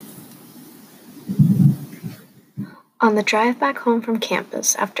On the drive back home from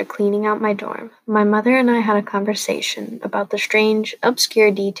campus after cleaning out my dorm, my mother and I had a conversation about the strange,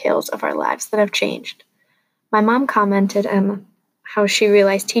 obscure details of our lives that have changed. My mom commented on how she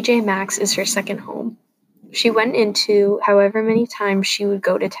realized TJ Maxx is her second home. She went into however many times she would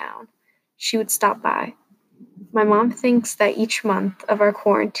go to town. She would stop by. My mom thinks that each month of our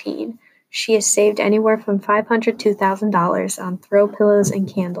quarantine, she has saved anywhere from $500 to $1,000 on throw pillows and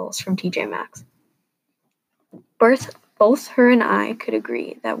candles from TJ Maxx. Both her and I could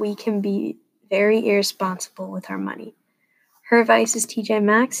agree that we can be very irresponsible with our money. Her advice is TJ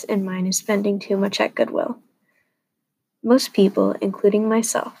Maxx, and mine is spending too much at Goodwill. Most people, including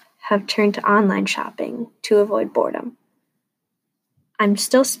myself, have turned to online shopping to avoid boredom. I'm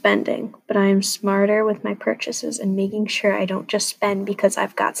still spending, but I am smarter with my purchases and making sure I don't just spend because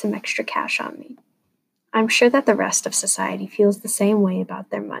I've got some extra cash on me. I'm sure that the rest of society feels the same way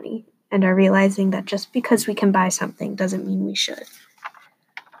about their money and are realizing that just because we can buy something doesn't mean we should.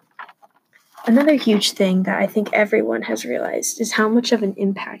 Another huge thing that I think everyone has realized is how much of an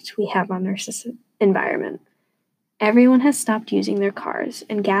impact we have on our environment. Everyone has stopped using their cars,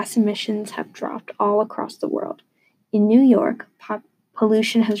 and gas emissions have dropped all across the world. In New York,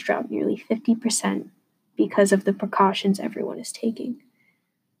 pollution has dropped nearly 50% because of the precautions everyone is taking,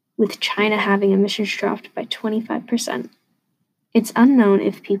 with China having emissions dropped by 25%. It's unknown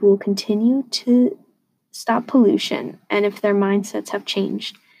if people will continue to stop pollution and if their mindsets have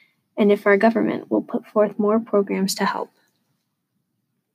changed, and if our government will put forth more programs to help.